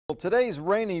Today's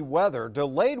rainy weather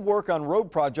delayed work on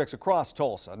road projects across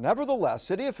Tulsa. Nevertheless,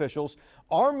 city officials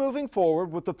are moving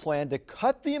forward with the plan to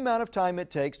cut the amount of time it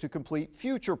takes to complete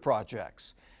future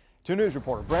projects. 2 News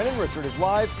reporter Brandon Richard is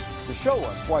live to show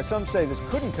us why some say this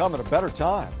couldn't come at a better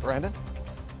time. Brandon?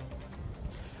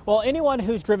 Well, anyone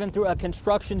who's driven through a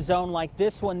construction zone like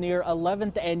this one near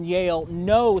 11th and Yale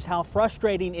knows how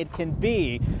frustrating it can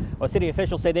be. Well, city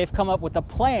officials say they've come up with a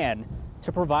plan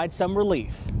to provide some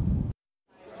relief.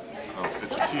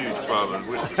 It's a huge problem. I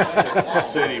wish the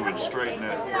city would straighten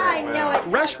that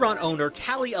out. Restaurant owner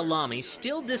Tally Alami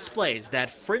still displays that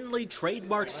friendly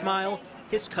trademark smile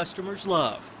his customers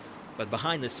love. But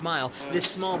behind the smile, this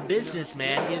small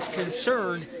businessman is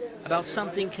concerned about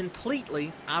something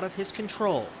completely out of his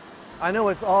control. I know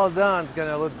it's all done. It's going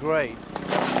to look great.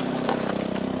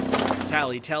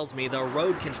 Tally tells me the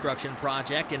road construction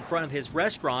project in front of his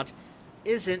restaurant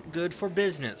isn't good for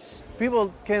business.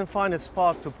 People can't find a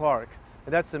spot to park.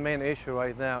 That's the main issue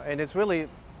right now, and it's really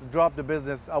dropped the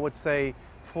business, I would say,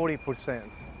 40%.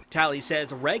 Tally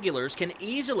says regulars can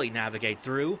easily navigate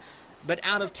through, but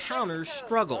out-of-towners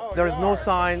struggle. There is no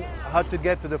sign how to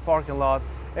get to the parking lot,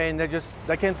 and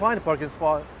they can't find a parking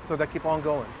spot, so they keep on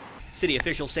going. City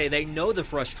officials say they know the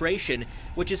frustration,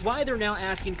 which is why they're now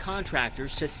asking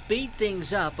contractors to speed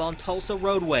things up on Tulsa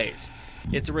roadways.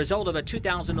 It's a result of a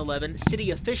 2011 city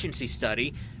efficiency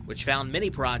study, which found many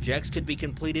projects could be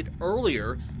completed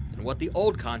earlier than what the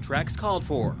old contracts called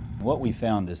for. What we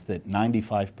found is that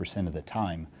 95% of the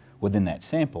time within that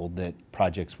sample that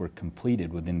projects were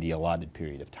completed within the allotted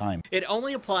period of time. It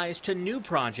only applies to new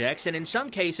projects and in some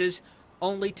cases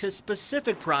only to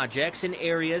specific projects in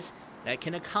areas that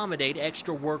can accommodate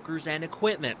extra workers and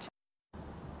equipment.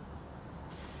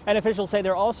 And officials say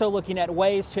they're also looking at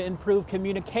ways to improve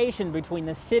communication between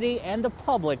the city and the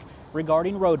public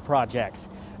regarding road projects.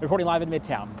 Reporting live in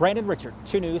Midtown, Brandon Richard,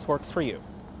 2 News works for you.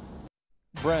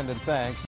 Brandon, thanks.